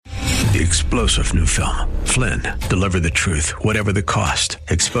The explosive new film, Flynn, deliver the truth, whatever the cost,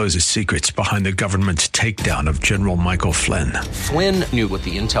 exposes secrets behind the government's takedown of General Michael Flynn. Flynn knew what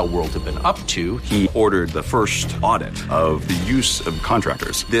the intel world had been up to. He ordered the first audit of the use of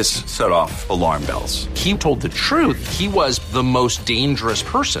contractors. This set off alarm bells. He told the truth. He was the most dangerous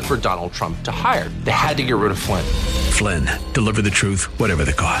person for Donald Trump to hire. They had to get rid of Flynn. Flynn, deliver the truth, whatever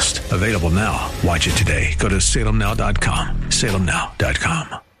the cost. Available now. Watch it today. Go to salemnow.com.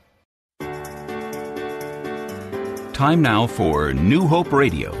 salemnow.com. Time now for New Hope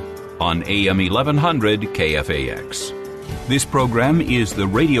Radio on AM 1100 KFAX. This program is the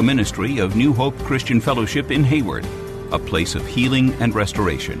radio ministry of New Hope Christian Fellowship in Hayward, a place of healing and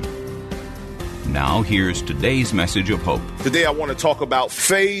restoration. Now, here's today's message of hope. Today, I want to talk about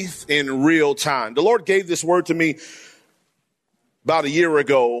faith in real time. The Lord gave this word to me about a year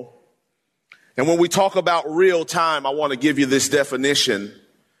ago. And when we talk about real time, I want to give you this definition.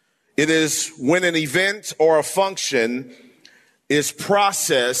 It is when an event or a function is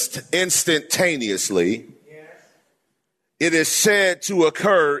processed instantaneously. It is said to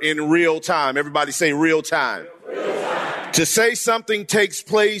occur in real time. Everybody say real time. Real time. To say something takes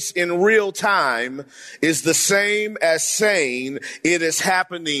place in real time is the same as saying it is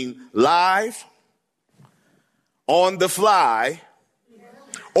happening live, on the fly,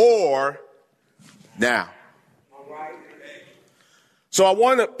 or now. So I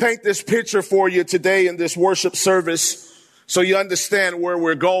want to paint this picture for you today in this worship service so you understand where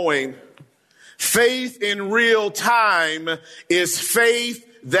we're going. Faith in real time is faith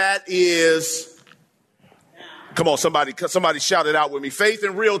that is, come on, somebody shout it out with me. Faith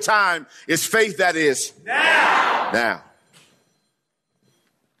in real time is faith that is now.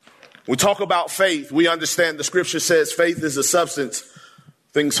 We talk about faith. We understand the scripture says faith is the substance,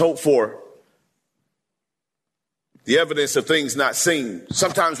 things hoped for, the evidence of things not seen.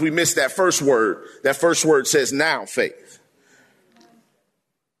 Sometimes we miss that first word. That first word says now faith.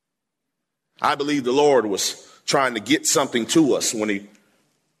 I believe the Lord was trying to get something to us when he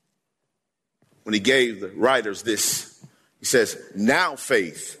gave the writers this. He says, now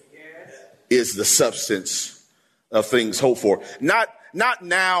faith is the substance of things hoped for. Not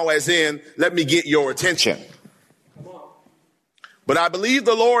now as in, let me get your attention. But I believe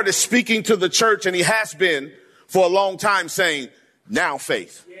the Lord is speaking to the church, and he has been for a long time, saying, now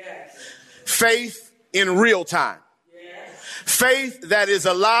faith. Yes. Faith in real time. Yes. Faith that is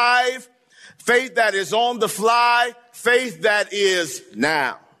alive. Faith that is on the fly. Faith that is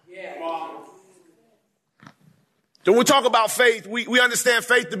now. Yes. When we talk about faith, we understand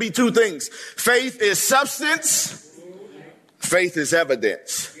faith to be two things. Faith is substance. Faith is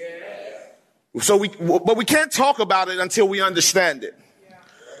evidence. Yes. But we can't talk about it until we understand it.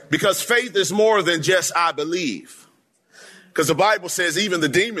 Because faith is more than just I believe. Because the Bible says even the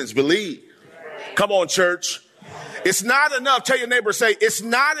demons believe. Come on, church. It's not enough. Tell your neighbor, say, it's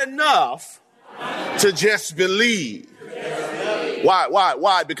not enough to just believe.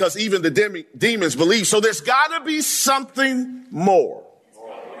 Why? Because even the demons believe. So there's got to be something more.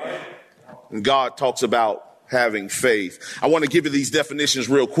 And God talks about having faith. I want to give you these definitions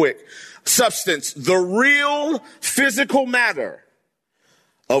real quick. Substance, the real physical matter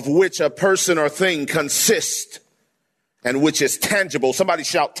of which a person or thing consists and which is tangible. Somebody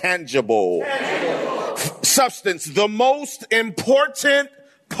shout tangible. Tangible. Substance, the most important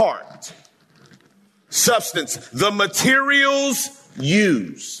part. Substance, the materials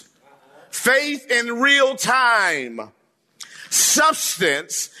used. Faith in real time.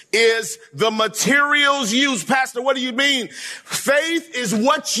 Substance is the materials used. Pastor, what do you mean? Faith is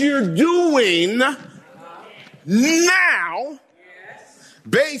what you're doing now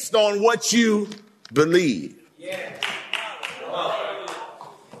based on what you believe.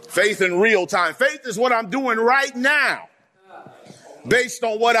 Faith in real time. Faith is what I'm doing right now based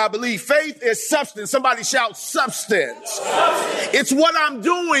on what I believe. Faith is substance. Somebody shout substance. It's what I'm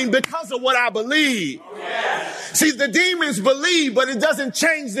doing because of what I believe. See, the demons believe, but it doesn't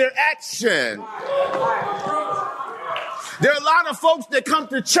change their action. There are a lot of folks that come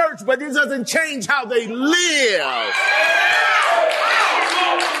to church, but it doesn't change how they live.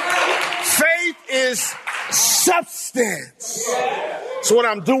 Faith is substance. It's what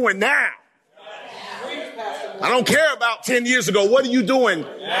I'm doing now. I don't care about 10 years ago. What are you doing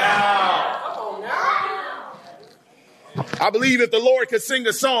now? I believe if the Lord could sing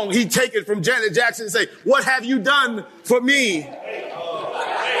a song, he'd take it from Janet Jackson and say, what have you done for me?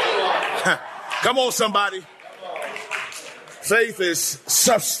 Come on, somebody. Faith is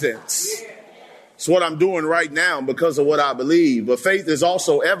substance. It's what I'm doing right now because of what I believe. But faith is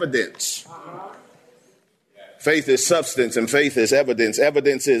also evidence. Faith is substance and faith is evidence.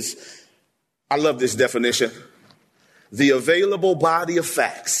 Evidence is I love this definition. The available body of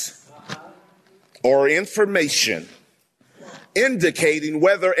facts or information indicating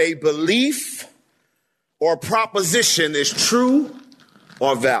whether a belief or proposition is true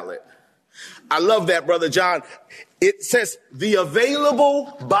or valid. I love that, Brother John. It says the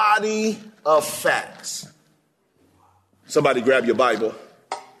available body of facts. Somebody grab your Bible.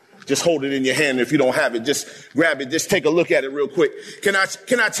 Just hold it in your hand. If you don't have it, just grab it. Just take a look at it real quick. Can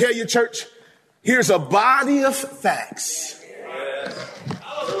I tell you, church? Here's a body of facts.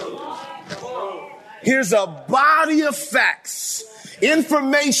 Here's a body of facts,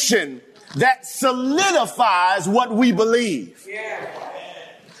 information that solidifies what we believe.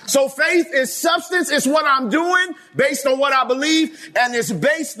 So faith is substance. It's what I'm doing based on what I believe, and it's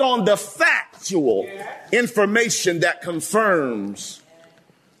based on the factual information that confirms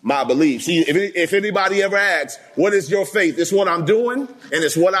my belief. See, if anybody ever asks, what is your faith? It's what I'm doing, and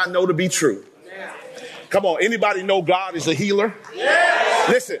it's what I know to be true. Come on, anybody know God is a healer? Yeah.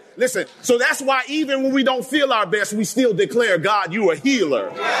 Listen. So that's why even when we don't feel our best, we still declare, God, you a healer.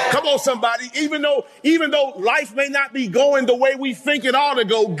 Yeah. Come on, somebody. Even though life may not be going the way we think it ought to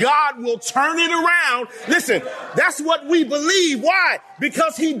go, God will turn it around. Listen, that's what we believe. Why?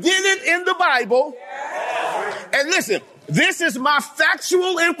 Because he did it in the Bible. Yeah. And listen, this is my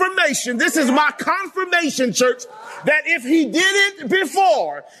factual information. This is my confirmation, church, that if he did it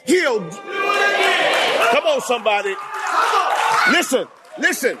before, he'll do it again. Come on, somebody. Listen.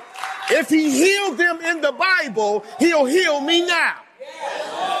 If he healed them in the Bible, he'll heal me now.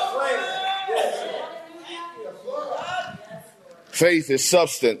 Faith is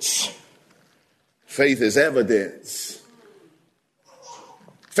substance. Faith is evidence.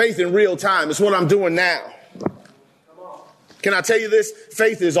 Faith in real time is what I'm doing now. Can I tell you this?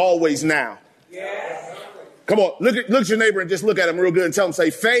 Faith is always now. Come on, look at your neighbor and just look at him real good and tell him,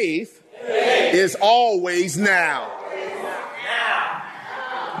 say, faith is always now.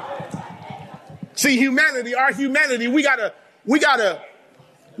 See, our humanity, we got a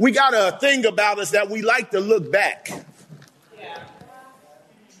thing about us that we like to look back.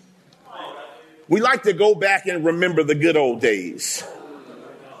 We like to go back and remember the good old days.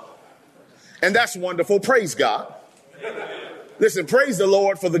 And that's wonderful. Praise God. Listen, praise the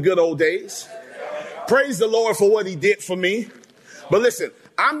Lord for the good old days. Praise the Lord for what he did for me. But listen,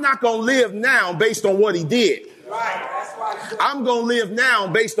 I'm not going to live now based on what he did. I'm going to live now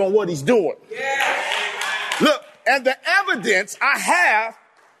based on what he's doing. Look, and the evidence I have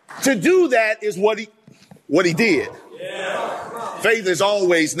to do that is what he did. Faith is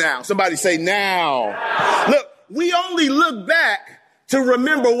always now. Somebody say now. Look, we only look back to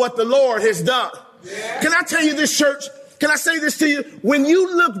remember what the Lord has done. Can I tell you this, church? Can I say this to you? When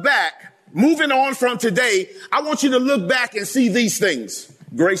you look back, moving on from today, I want you to look back and see these things.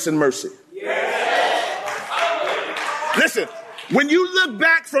 Grace and mercy. Listen, when you look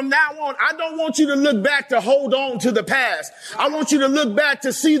back from now on, I don't want you to look back to hold on to the past. I want you to look back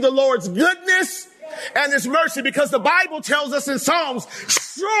to see the Lord's goodness and his mercy, because the Bible tells us in Psalms,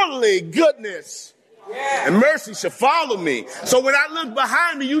 surely goodness and mercy shall follow me. So when I look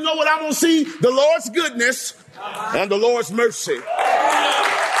behind me, you know what I'm going to see? The Lord's goodness and the Lord's mercy.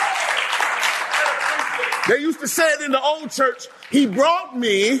 They used to say it in the old church, he brought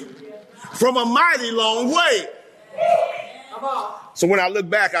me from a mighty long way. So when I look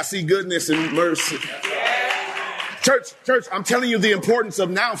back, I see goodness and mercy. Church, I'm telling you the importance of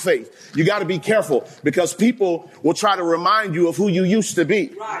now faith. You got to be careful, because people will try to remind you of who you used to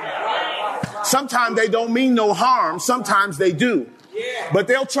be. Sometimes they don't mean no harm. Sometimes they do. But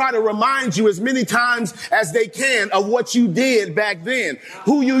they'll try to remind you as many times as they can of what you did back then,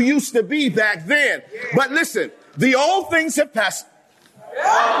 who you used to be back then. But listen, the old things have passed.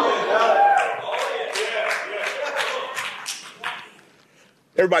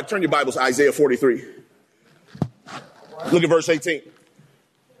 Everybody turn your Bibles to Isaiah 43. Look at verse 18.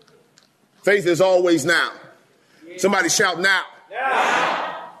 Faith is always now. Somebody shout now.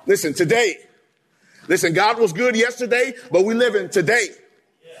 Listen, today. Listen, God was good yesterday, but we live in today.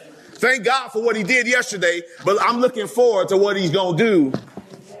 Thank God for what he did yesterday, but I'm looking forward to what he's going to do.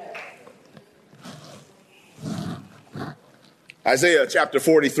 Isaiah chapter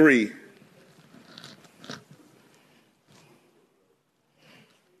 43.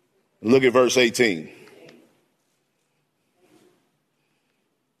 Look at verse 18.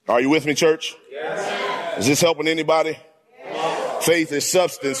 Are you with me, church? Yes. Is this helping anybody? Yes. Faith is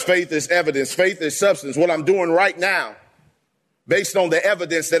substance. Faith is evidence. Faith is substance. What I'm doing right now, based on the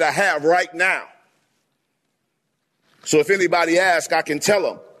evidence that I have right now. So if anybody asks, I can tell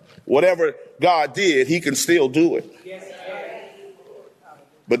them whatever God did, he can still do it. Yes.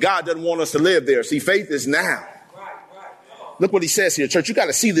 But God doesn't want us to live there. See, faith is now. Look what he says here, church. You got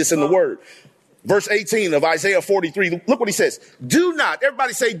to see this in the word. Verse 18 of Isaiah 43. Look what he says. Do not.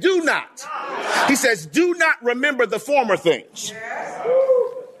 Everybody say, do not. He says, do not remember the former things,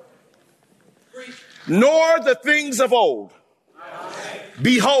 nor the things of old.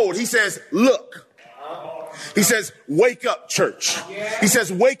 Behold, he says, look. He says, wake up, church. He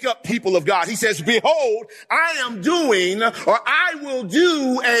says, wake up, people of God. He says, behold, I am doing, or I will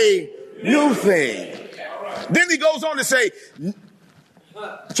do a new thing. Then he goes on to say,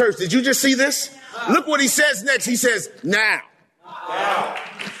 church, did you just see this? Look what he says next. He says, now.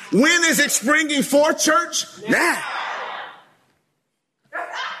 When is it springing forth, church? Now.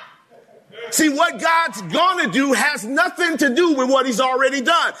 See, what God's going to do has nothing to do with what he's already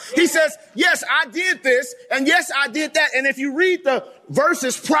done. He says, yes, I did this, and yes, I did that. And if you read the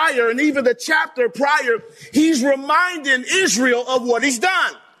verses prior and even the chapter prior, he's reminding Israel of what he's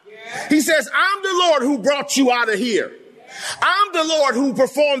done. He says, I'm the Lord who brought you out of here. I'm the Lord who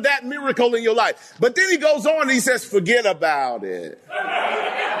performed that miracle in your life. But then he goes on and he says, forget about it.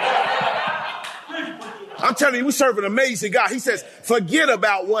 I'm telling you, we serve an amazing God. He says, forget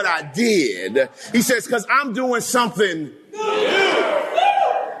about what I did. He says, because I'm doing something new.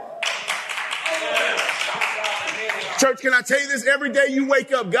 Church, can I tell you this? Every day you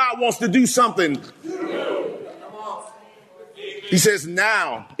wake up, God wants to do something new. He says,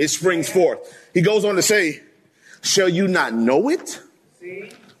 now it springs forth. He goes on to say, shall you not know it?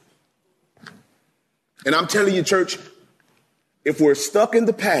 And I'm telling you, church, if we're stuck in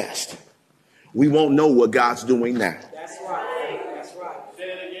the past, we won't know what God's doing now. That's right. That's right.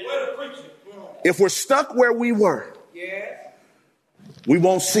 If we're stuck where we were, we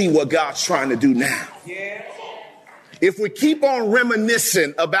won't see what God's trying to do now. If we keep on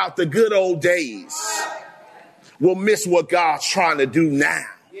reminiscing about the good old days, we'll miss what God's trying to do now.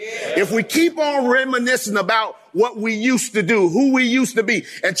 If we keep on reminiscing about what we used to do, who we used to be.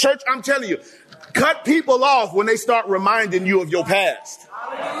 And church, I'm telling you, cut people off when they start reminding you of your past.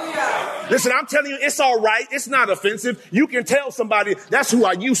 Hallelujah. Listen, I'm telling you, it's all right. It's not offensive. You can tell somebody that's who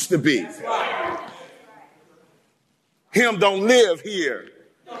I used to be. Him don't live here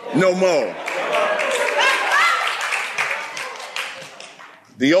no more.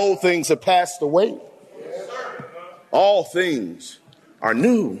 The old things have passed away. All things are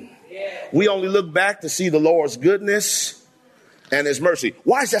new. We only look back to see the Lord's goodness and his mercy.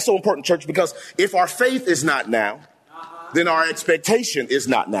 Why is that so important, church? Because if our faith is not now, then our expectation is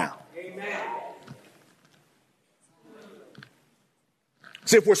not now. Amen.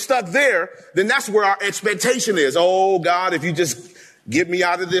 So if we're stuck there, then that's where our expectation is. Oh, God, if you just get me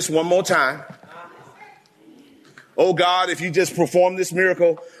out of this one more time. Oh, God, if you just perform this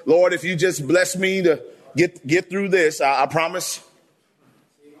miracle. Lord, if you just bless me to get through this, I promise.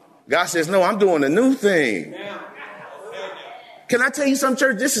 God says, no, I'm doing a new thing. Can I tell you something,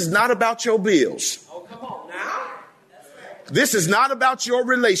 church? This is not about your bills. Oh, come on now. This is not about your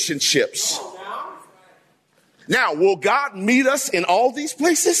relationships. Now, will God meet us in all these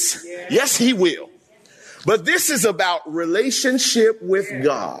places? Yes, he will. But this is about relationship with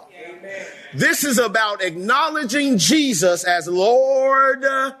God. This is about acknowledging Jesus as Lord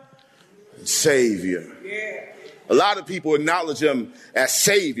and Savior. A lot of people acknowledge him as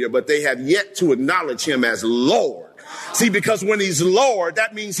Savior, but they have yet to acknowledge him as Lord. See, because when he's Lord,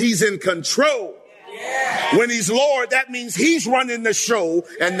 that means he's in control. Yeah. When he's Lord, that means he's running the show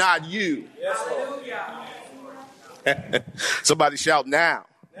and not you. Yes. Somebody shout now.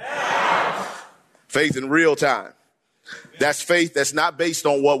 Now. Faith in real time. That's faith that's not based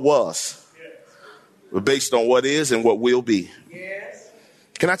on what was, but based on what is and what will be. Yes.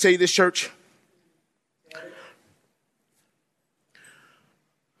 Can I tell you this, church?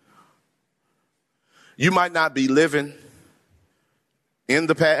 You might not be living in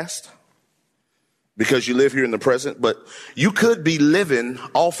the past because you live here in the present, but you could be living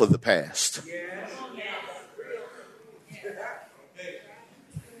off of the past.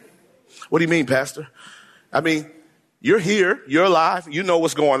 What do you mean, Pastor? I mean, you're here, you're alive, you know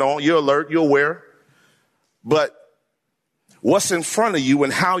what's going on, you're alert, you're aware, but what's in front of you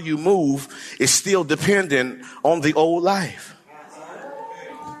and how you move is still dependent on the old life.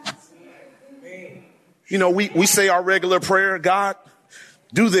 You know, we say our regular prayer, God,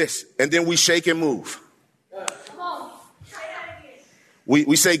 do this, and then we shake and move.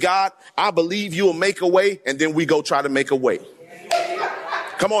 We say, God, I believe you'll make a way, and then we go try to make a way.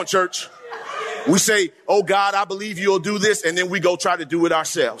 Come on, church. We say, oh, God, I believe you'll do this, and then we go try to do it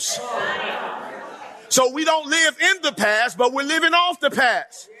ourselves. So we don't live in the past, but we're living off the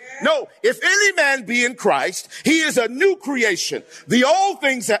past. No, if any man be in Christ, he is a new creation. The old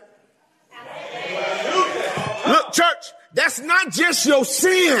things that... Look, church, that's not just your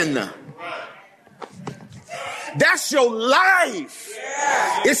sin. That's your life.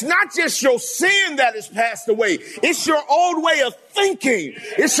 It's not just your sin that has passed away. It's your old way of thinking.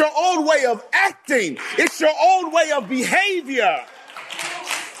 It's your old way of acting. It's your old way of behavior.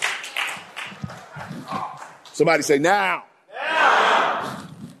 Somebody say, now.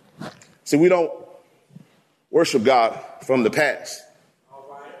 See, we don't worship God from the past.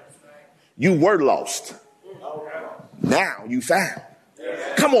 You were lost. Now you found.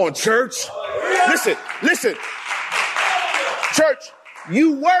 Come on, church. Listen. Church,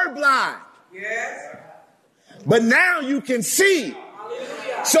 you were blind. But now you can see.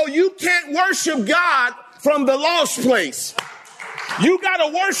 So you can't worship God from the lost place. You got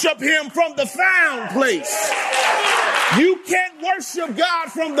to worship him from the found place. You can't worship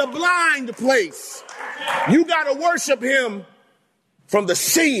God from the blind place. You got to worship him from the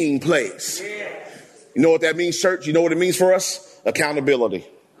seeing place. You know what that means, church? You know what it means for us? Accountability.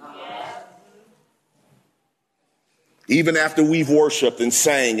 Even after we've worshiped and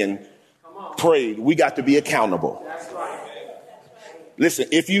sang and prayed, we got to be accountable. Listen,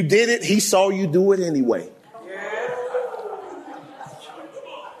 if you did it, he saw you do it anyway.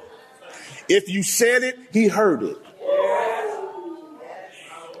 If you said it, he heard it.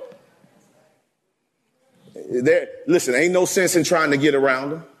 Listen, ain't no sense in trying to get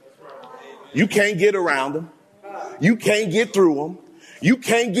around him. You can't get around him. You can't get through him. You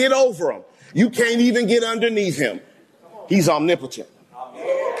can't get over him. You can't even get underneath him. He's omnipotent.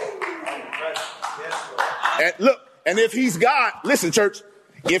 And look, and if he's God, listen, church,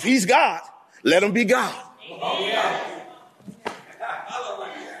 if he's God, let him be God.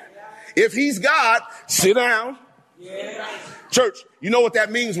 If he's God, sit down. Church, you know what that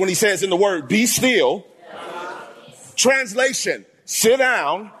means when he says in the word, be still. Translation, sit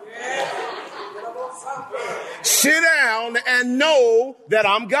down. Sit down and know that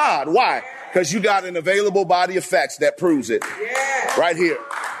I'm God. Why? Because you got an available body of facts that proves it. Right here.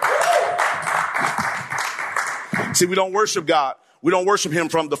 See, we don't worship God. We don't worship him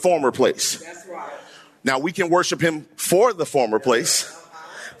from the former place. Now, we can worship him for the former place.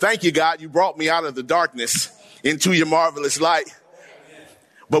 Thank you, God. You brought me out of the darkness into your marvelous light.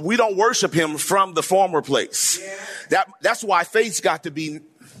 But we don't worship him from the former place. That's why faith's got to be.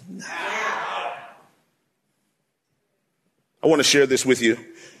 I want to share this with you.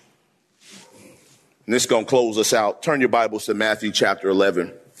 And this is going to close us out. Turn your Bibles to Matthew chapter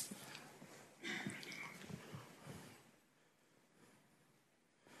 11.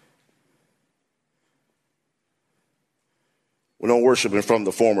 We don't worship him from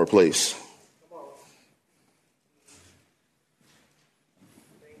the former place.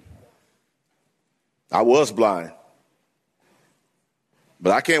 I was blind.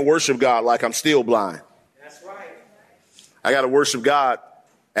 But I can't worship God like I'm still blind. That's right. I got to worship God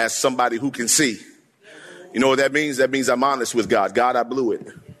as somebody who can see. You know what that means? That means I'm honest with God. God, I blew it.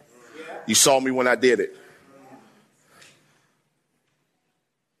 You saw me when I did it.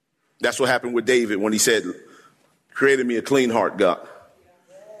 That's what happened with David when he said, created me a clean heart, God.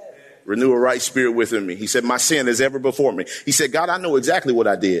 Renew a right spirit within me. He said, my sin is ever before me. He said, God, I know exactly what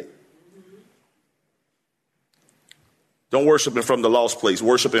I did. Don't worship him from the lost place.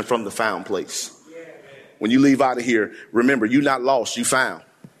 Worship him from the found place. When you leave out of here, remember, you're not lost, you found.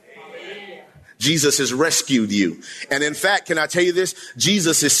 Jesus has rescued you. And in fact, can I tell you this?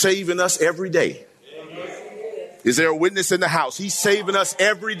 Jesus is saving us every day. Is there a witness in the house? He's saving us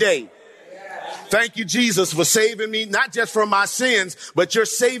every day. Thank you, Jesus, for saving me, not just from my sins, but you're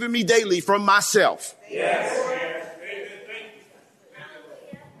saving me daily from myself. Yes.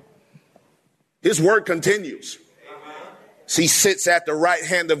 His word continues. He sits at the right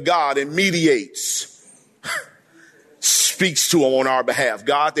hand of God and mediates, speaks to him on our behalf.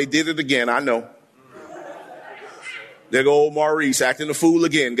 God, they did it again. I know. There go old Maurice acting a fool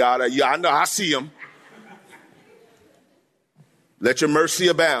again. God, I know. I see him. Let your mercy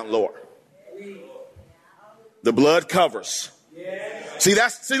abound, Lord. The blood covers. See,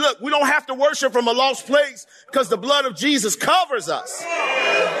 look, we don't have to worship from a lost place because the blood of Jesus covers us.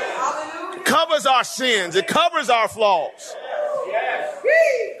 It covers our sins. It covers our flaws.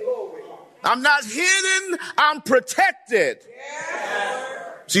 I'm not hidden. I'm protected.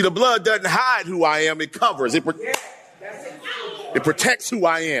 See, the blood doesn't hide who I am. It covers. It protects who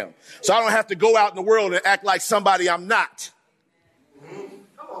I am. So I don't have to go out in the world and act like somebody I'm not.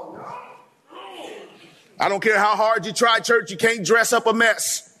 I don't care how hard you try, church. You can't dress up a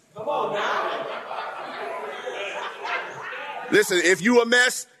mess. Come on now. Listen, if you a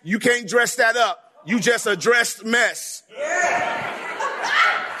mess, you can't dress that up. You just a dressed mess.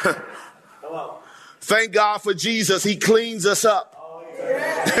 Thank God for Jesus. He cleans us up.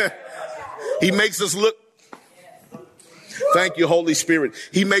 He makes us look. Thank you, Holy Spirit.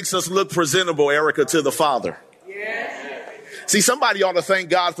 He makes us look presentable, Erica, to the Father. See, somebody ought to thank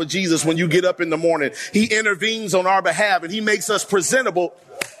God for Jesus when you get up in the morning. He intervenes on our behalf and he makes us presentable.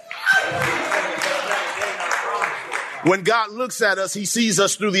 When God looks at us, he sees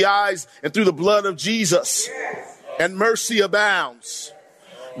us through the eyes and through the blood of Jesus. And mercy abounds.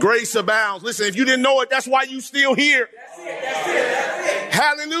 Grace abounds. Listen, if you didn't know it, that's why you still here.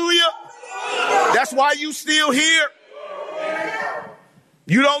 Hallelujah. That's why you still here.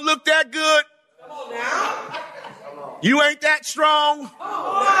 You don't look that good. You ain't that strong.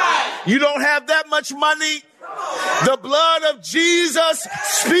 You don't have that much money. The blood of Jesus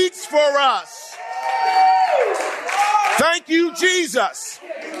speaks for us. Thank you, Jesus.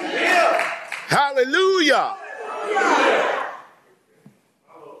 Hallelujah.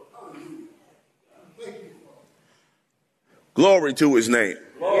 Glory to his name.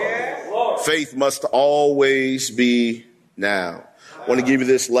 Faith must always be now. I want to give you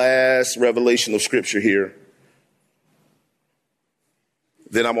this last revelation of scripture here.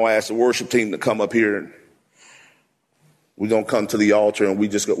 Then I'm going to ask the worship team to come up here. And we're going to come to the altar and we're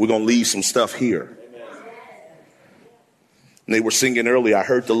going to leave some stuff here. And they were singing earlier. I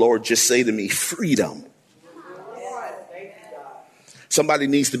heard the Lord just say to me, freedom. Somebody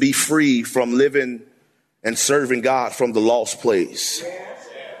needs to be free from living and serving God from the lost place.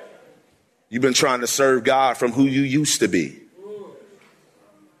 You've been trying to serve God from who you used to be.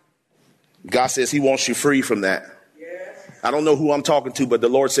 God says he wants you free from that. I don't know who I'm talking to, but the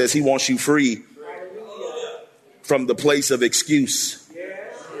Lord says he wants you free from the place of excuse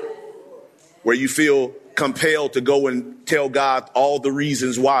where you feel compelled to go and tell God all the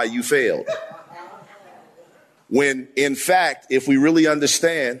reasons why you failed. When in fact, if we really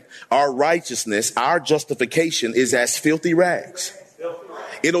understand our righteousness, our justification is as filthy rags.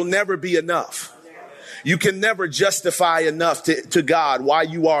 It'll never be enough. You can never justify enough to God why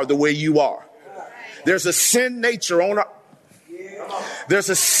you are the way you are. There's a sin nature on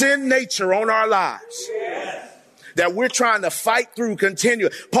our lives that we're trying to fight through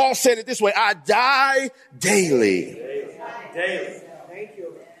continually. Paul said it this way, I die daily.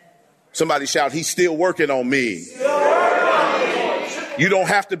 Somebody shout, he's still working on me. You don't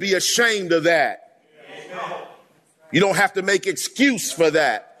have to be ashamed of that. You don't have to make excuse for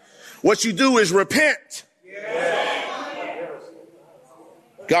that. What you do is repent.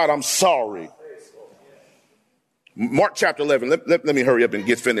 God, I'm sorry. Mark chapter 11. Let me hurry up and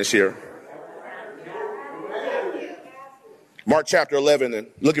get finished here. Mark chapter 11 and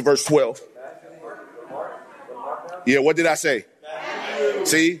look at verse 12. Yeah, what did I say?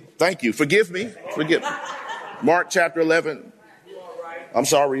 See, thank you. Forgive me. Forgive me. Mark chapter 11. I'm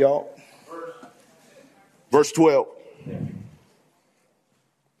sorry, y'all. Verse 12.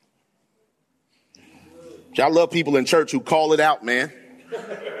 I love people in church who call it out, man.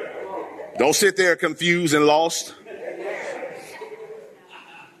 Don't sit there confused and lost.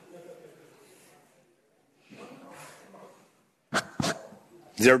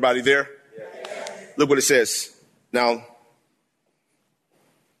 Is everybody there? Look what it says. Now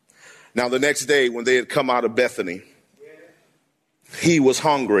the next day when they had come out of Bethany, he was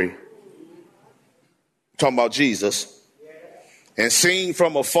hungry. Talking about Jesus. And seeing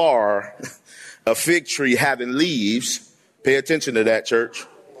from afar a fig tree having leaves, pay attention to that, church.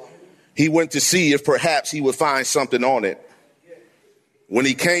 He went to see if perhaps he would find something on it. When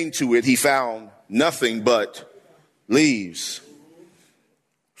he came to it, he found nothing but leaves.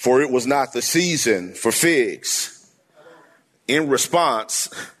 For it was not the season for figs. In response,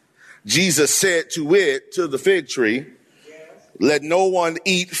 Jesus said to the fig tree, let no one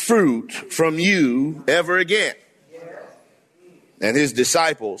eat fruit from you ever again. And his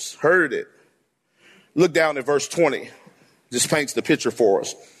disciples heard it. Look down at verse 20. This paints the picture for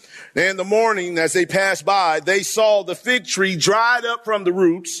us. And in the morning, as they passed by, they saw the fig tree dried up from the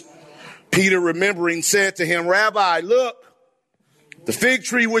roots. Peter, remembering, said to him, Rabbi, look, the fig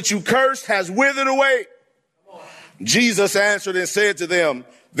tree which you cursed has withered away. Jesus answered and said to them,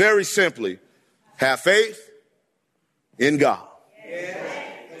 very simply, have faith in God.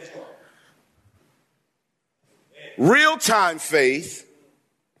 Real-time faith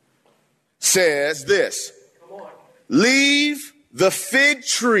says this: leave the fig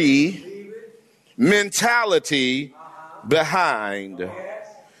tree mentality behind.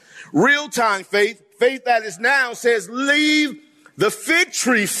 Real-time faith, faith that is now, says leave the fig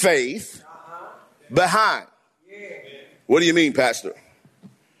tree faith behind. What do you mean, Pastor?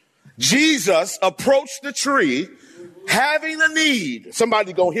 Jesus approached the tree having a need.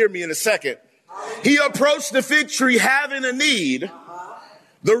 Somebody gonna hear me in a second. He approached the fig tree having a need.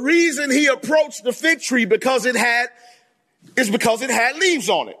 The reason he approached the fig tree because it had leaves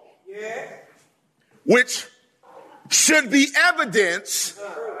on it, which should be evidence.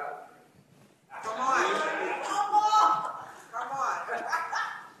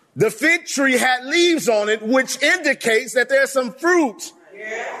 The fig tree had leaves on it, which indicates that there's some fruit,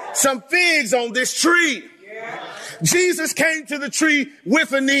 some figs on this tree. Jesus came to the tree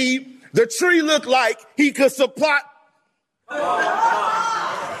with a need. The tree looked like he could supply.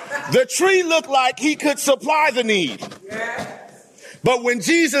 The tree looked like he could supply the need. But when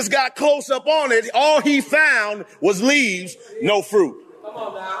Jesus got close up on it, all he found was leaves, no fruit.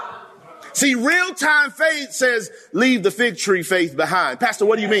 See, real-time faith says, leave the fig tree faith behind. Pastor,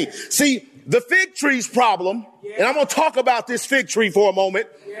 what do you mean? See, the fig tree's problem, and I'm going to talk about this fig tree for a moment.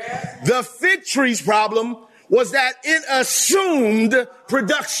 The fig tree's problem was that it assumed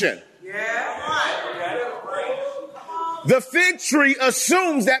production. The fig tree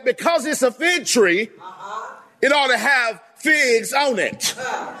assumes that because it's a fig tree, it ought to have figs on it.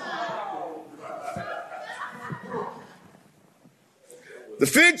 The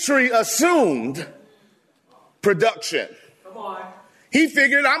fig tree assumed production. He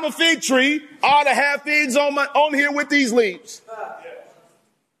figured, I'm a fig tree, I ought to have figs on here with these leaves.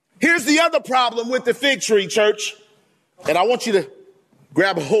 Here's the other problem with the fig tree, church, and I want you to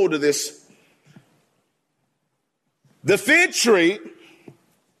grab a hold of this. The fig tree,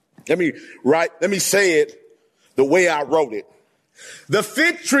 let me say it the way I wrote it. The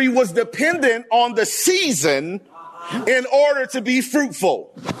fig tree was dependent on the season in order to be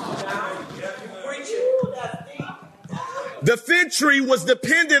fruitful. The fig tree was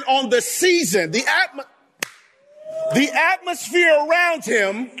dependent on the season, the atmosphere around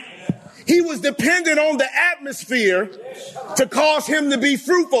him. He was dependent on the atmosphere to cause him to be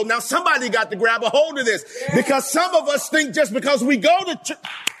fruitful. Now, somebody got to grab a hold of this, because some of us think just because we go to church,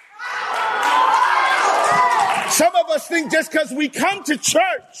 some of us think just because we come to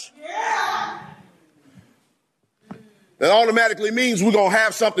church, that automatically means we're going to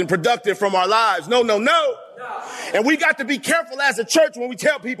have something productive from our lives. No. And we got to be careful as a church when we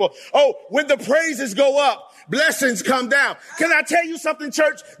tell people, oh, when the praises go up, blessings come down. Can I tell you something,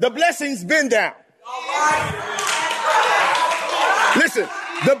 church? The blessings been down. Listen,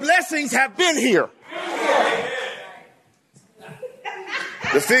 the blessings have been here.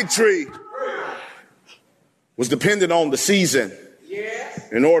 The fig tree was dependent on the season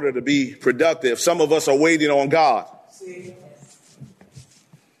in order to be productive. Some of us are waiting on God.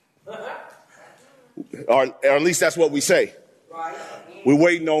 Or at least that's what we say. We're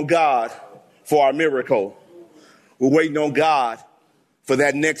waiting on God for our miracle. We're waiting on God for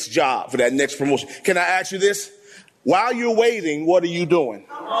that next job, for that next promotion. Can I ask you this? While you're waiting, what are you doing?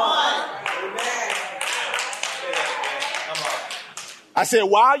 I said,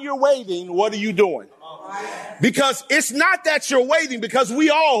 while you're waiting, what are you doing? Because it's not that you're waiting, because we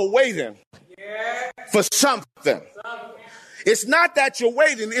all are waiting for something. It's not that you're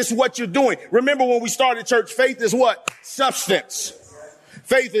waiting, it's what you're doing. Remember when we started church, faith is what? Substance.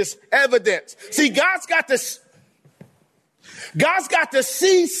 Faith is evidence. See, God's got to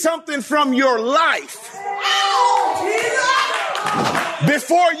see something from your life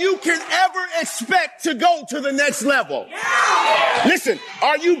before you can ever expect to go to the next level. Listen,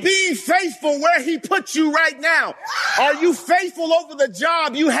 are you being faithful where he put you right now? Are you faithful over the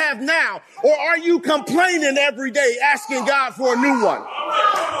job you have now? Or are you complaining every day, asking God for a new one?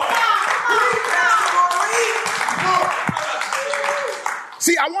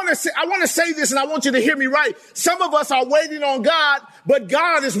 See, I want to say this, and I want you to hear me right. Some of us are waiting on God, but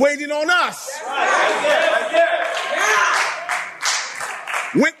God is waiting on us.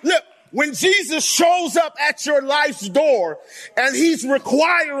 When Jesus shows up at your life's door and he's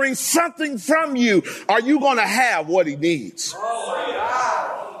requiring something from you, are you going to have what he needs? Wow.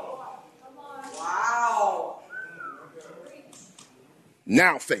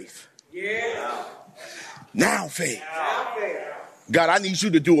 Now faith. Now faith. God, I need you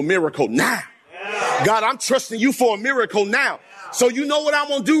to do a miracle now. God, I'm trusting you for a miracle now. So you know what I'm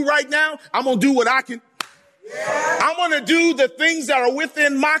going to do right now? I'm going to do what I can. I'm going to do the things that are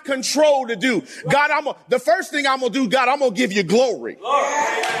within my control to do. God, the first thing I'm going to do, God, I'm going to give you glory.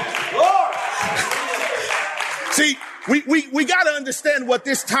 See, we got to understand what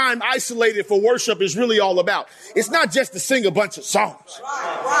this time isolated for worship is really all about. It's not just to sing a bunch of songs.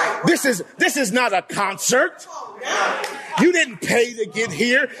 This is not a concert. You didn't pay to get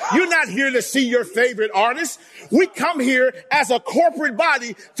here. You're not here to see your favorite artist. We come here as a corporate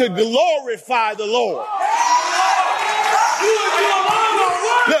body to glorify the Lord.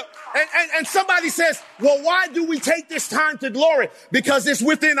 Look, and somebody says, well, why do we take this time to glory? Because it's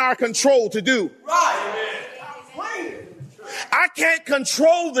within our control to do. I can't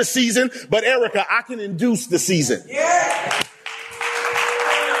control the season, but Erica, I can induce the season.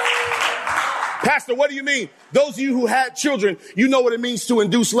 Pastor, what do you mean? Those of you who had children, you know what it means to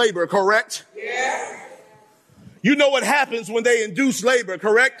induce labor, correct? You know what happens when they induce labor,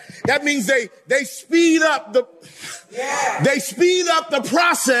 correct? That means they speed up the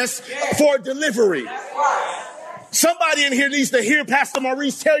process for delivery. Somebody in here needs to hear Pastor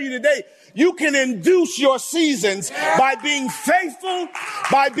Maurice tell you today, you can induce your seasons by being faithful,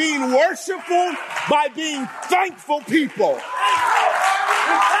 by being worshipful, by being thankful people.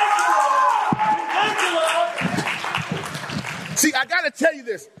 See, I got to tell you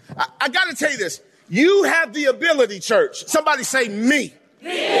this. I got to tell you this. You have the ability, church. Somebody say me.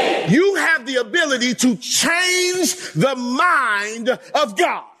 You have the ability to change the mind of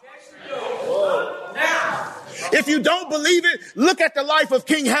God. If you don't believe it, look at the life of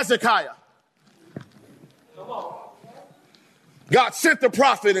King Hezekiah. God sent the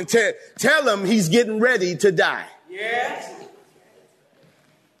prophet and tell him he's getting ready to die.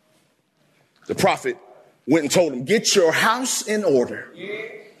 The prophet went and told him, get your house in order.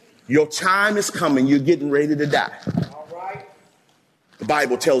 Your time is coming. You're getting ready to die. The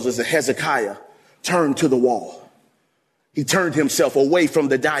Bible tells us that Hezekiah turned to the wall. He turned himself away from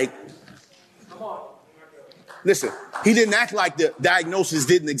the Listen, he didn't act like the diagnosis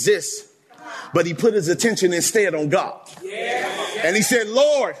didn't exist, but he put his attention instead on God. And he said,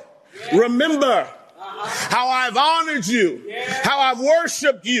 Lord, remember how I've honored you, how I've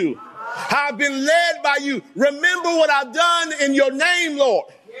worshiped you, how I've been led by you. Remember what I've done in your name, Lord.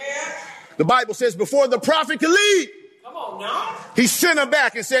 The Bible says before the prophet could leave, he sent him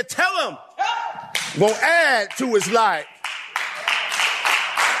back and said, tell him, we'll add to his life.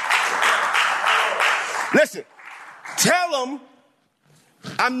 Listen, tell him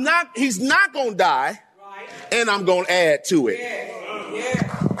he's not going to die, and I'm going to add to it.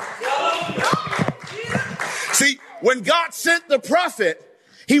 See, when God sent the prophet,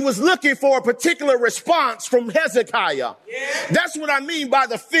 he was looking for a particular response from Hezekiah. That's what I mean by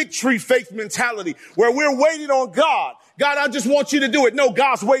the fig tree faith mentality, where we're waiting on God. God, I just want you to do it. No,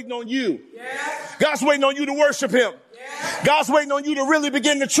 God's waiting on you. God's waiting on you to worship him. God's waiting on you to really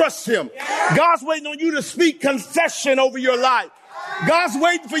begin to trust him. God's waiting on you to speak confession over your life. God's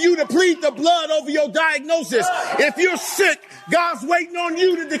waiting for you to plead the blood over your diagnosis. If you're sick, God's waiting on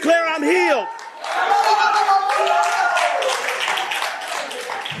you to declare I'm healed.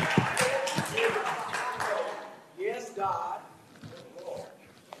 Yes, God.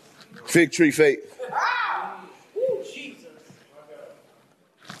 Fig tree faith.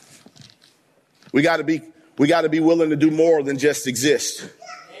 We got to be willing to do more than just exist.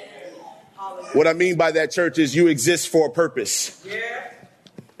 What I mean by that, church, is you exist for a purpose.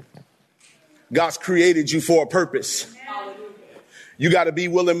 God's created you for a purpose. You got to be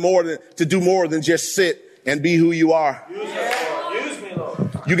willing to do more than just sit and be who you are.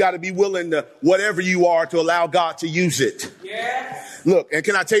 You got to be willing to, whatever you are, to allow God to use it. Look, and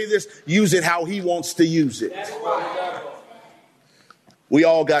can I tell you this? Use it how he wants to use it. We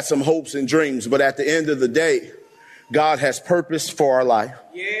all got some hopes and dreams, but at the end of the day, God has purpose for our life.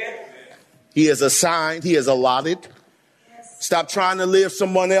 He has assigned, he has allotted. Stop trying to live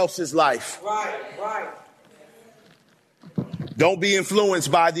someone else's life. Don't be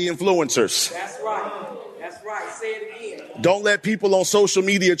influenced by the influencers. That's right. Say it again. Don't let people on social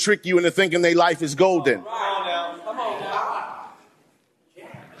media trick you into thinking their life is golden. Come on now.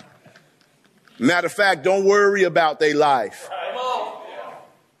 Matter of fact, don't worry about their life.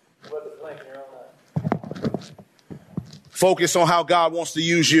 Focus on how God wants to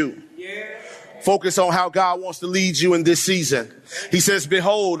use you. Focus on how God wants to lead you in this season. He says,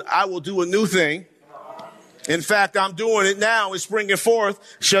 behold, I will do a new thing. In fact, I'm doing it now. It's springing forth.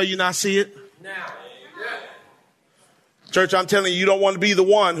 Shall you not see it? Now. Church, I'm telling you, you don't want to be the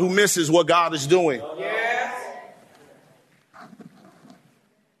one who misses what God is doing.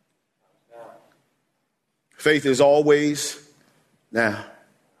 Faith is always now.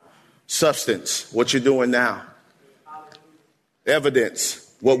 Substance, what you're doing now.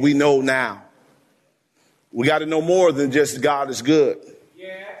 Evidence, what we know now. We got to know more than just God is good.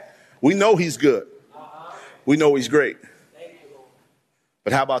 We know he's good. We know he's great.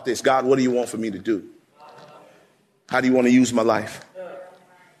 But how about this? God, what do you want for me to do? How do you want to use my life?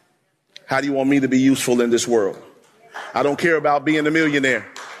 How do you want me to be useful in this world? I don't care about being a millionaire.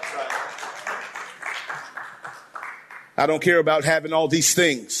 I don't care about having all these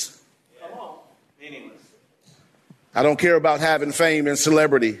things. I don't care about having fame and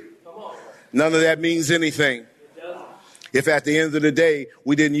celebrity. None of that means anything if at the end of the day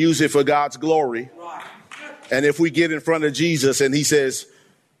we didn't use it for God's glory. And if we get in front of Jesus and he says,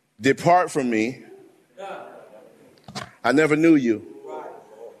 depart from me, I never knew you,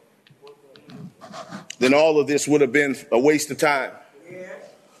 then all of this would have been a waste of time.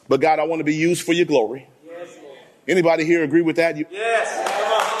 But God, I want to be used for your glory. Anybody here agree with that? Yes.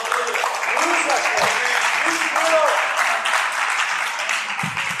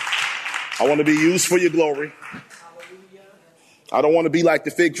 I want to be used for your glory. I don't want to be like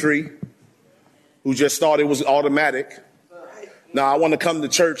the fig tree who just thought it was automatic. No, I want to come to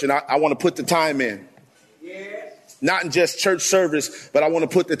church and I want to put the time in. Not in just church service, but I want to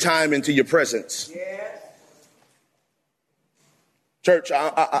put the time into your presence. Church,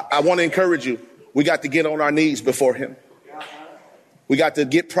 I want to encourage you. We got to get on our knees before him. We got to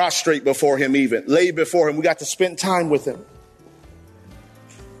get prostrate before him, even lay before him. We got to spend time with him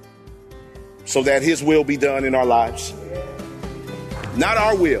so that his will be done in our lives. Not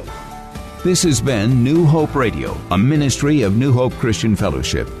our will. This has been New Hope Radio, a ministry of New Hope Christian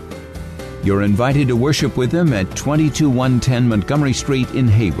Fellowship. You're invited to worship with them at 22110 Montgomery Street in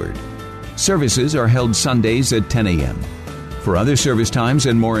Hayward. Services are held Sundays at 10 a.m. For other service times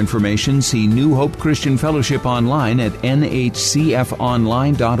and more information, see New Hope Christian Fellowship online at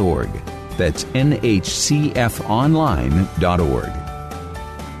nhcfonline.org. That's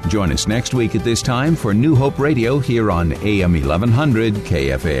nhcfonline.org. Join us next week at this time for New Hope Radio here on AM 1100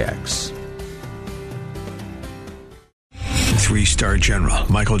 KFAX. 3-star General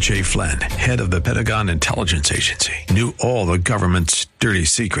Michael J. Flynn, head of the Pentagon Intelligence Agency, knew all the government's dirty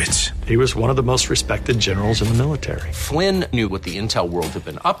secrets. He was one of the most respected generals in the military. Flynn knew what the intel world had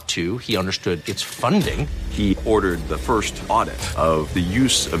been up to. He understood its funding. He ordered the first audit of the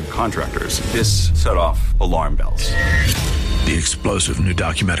use of contractors. This set off alarm bells. The explosive new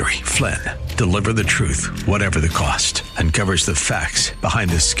documentary, Flynn, Deliver the Truth, Whatever the Cost, uncovers the facts behind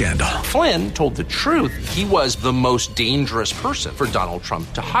this scandal. Flynn told the truth. He was the most dangerous person for Donald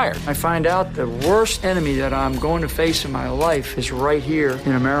Trump to hire. I find out the worst enemy that I'm going to face in my life is right here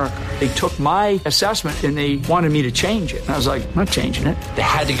in America. They took my assessment and they wanted me to change it. And I was like, I'm not changing it. They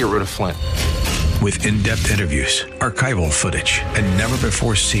had to get rid of Flynn. With in-depth interviews, archival footage, and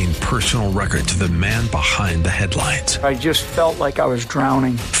never-before-seen personal records of the man behind the headlines. I just felt like I was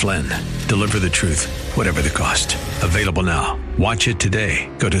drowning. Flynn, Deliver the Truth, Whatever the Cost. Available now. Watch it today.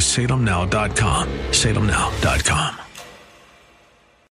 Go to salemnow.com. salemnow.com.